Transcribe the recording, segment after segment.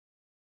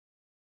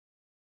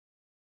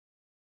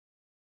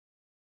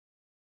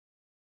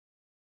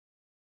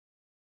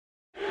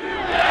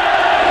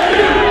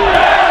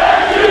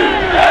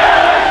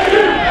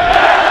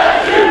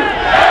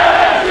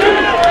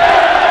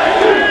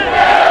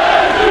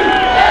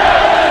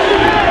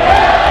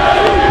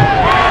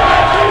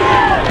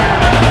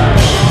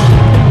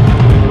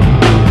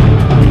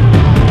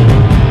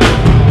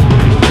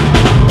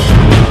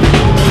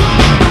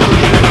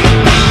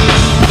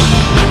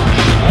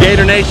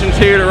nation's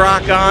here to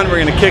rock on. We're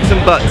gonna kick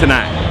some butt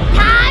tonight.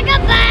 Tiger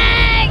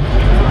thing!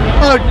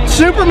 Oh,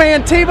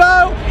 Superman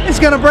Tebow is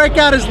gonna break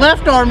out his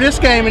left arm this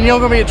game and you're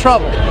gonna be in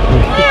trouble.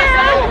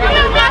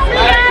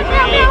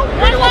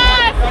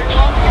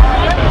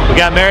 We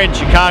got married in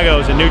Chicago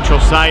as a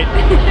neutral site,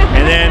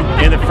 and then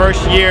in the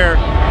first year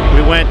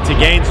we went to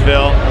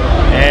Gainesville,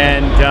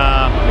 and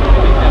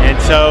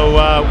so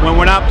when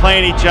we're not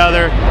playing each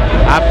other,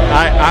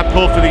 I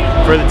pull for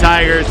the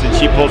Tigers and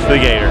she pulls for the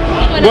Gator.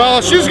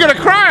 Well, she's gonna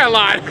cry a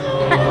lot.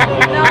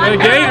 The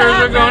Gators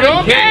are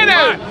gonna kick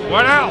butt.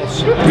 What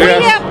else?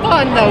 We have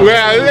fun though.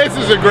 Yeah, this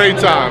is a great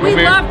time. We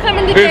love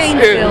coming to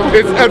Gainesville.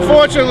 It's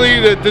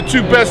unfortunately the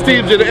two best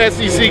teams in the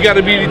SEC got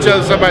to beat each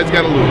other. Somebody's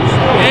got to lose.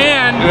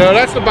 And you know,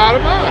 that's the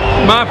bottom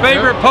line. My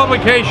favorite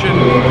publication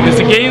is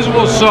the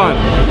Gainesville Sun.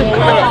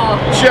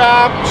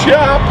 Chop,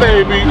 chop,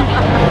 baby.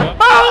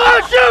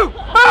 LSU!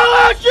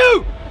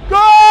 LSU!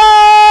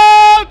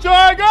 Go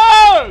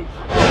Tigers!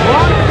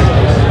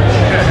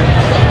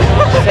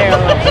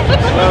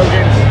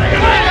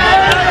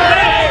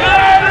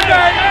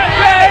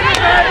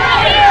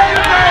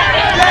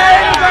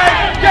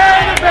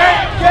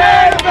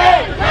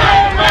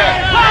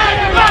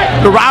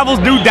 The rivals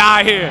do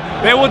die here.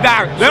 They will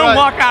die. They don't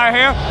walk out of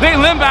here. They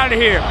limp out of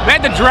here. They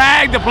have to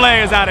drag the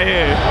players out of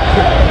here.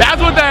 That's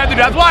what they have to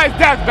do. That's why it's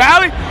Death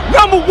Valley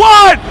 #1.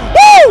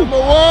 Woo!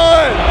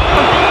 #1.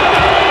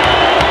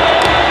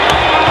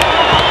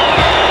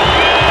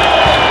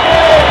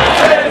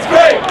 It's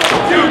great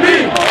to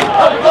be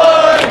a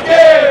Florida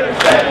Gator.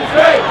 It's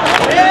great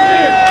to be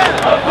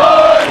a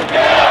Florida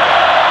Gator.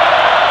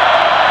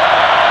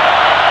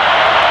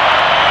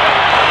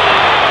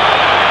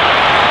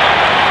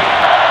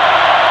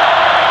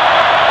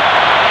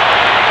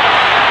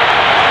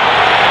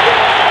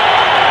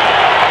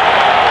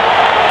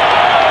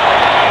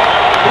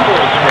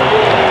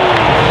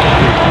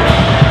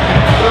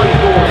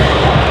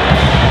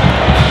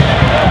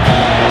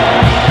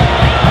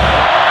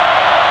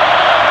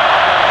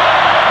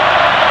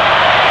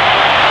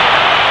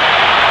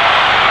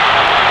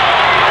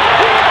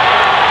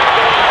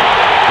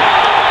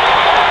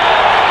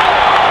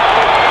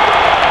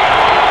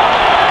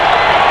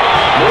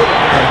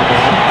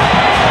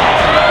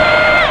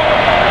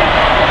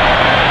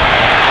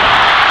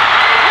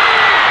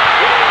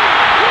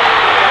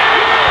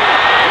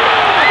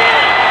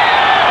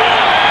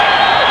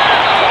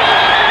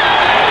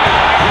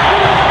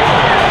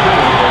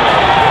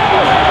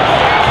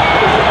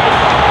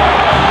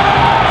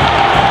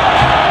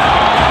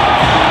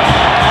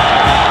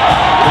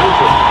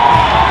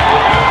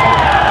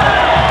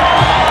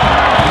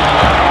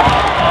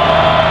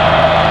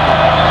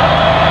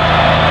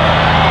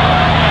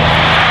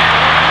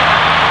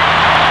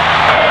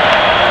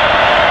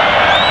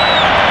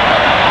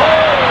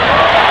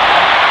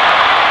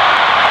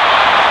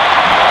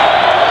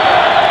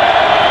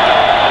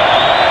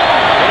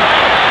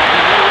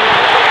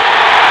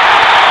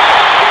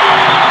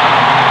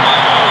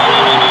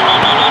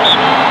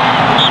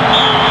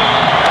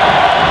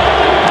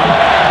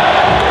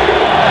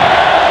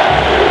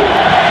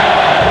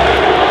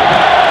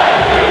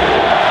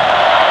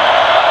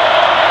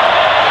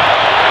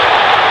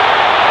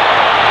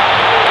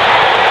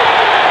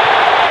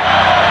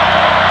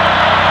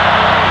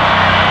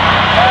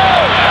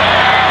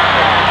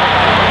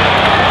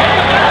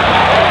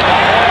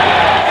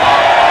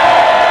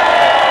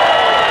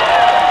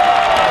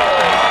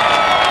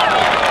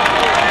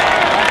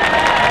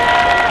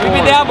 We've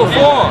been down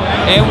before,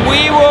 and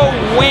we will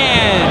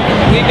win.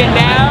 We've been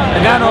down.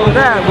 And not only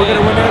that, we're going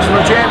to win the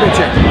national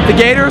championship. The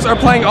Gators are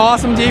playing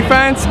awesome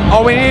defense.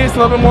 All we need is a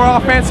little bit more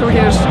offense so we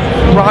can just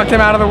rock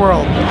them out of the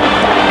world.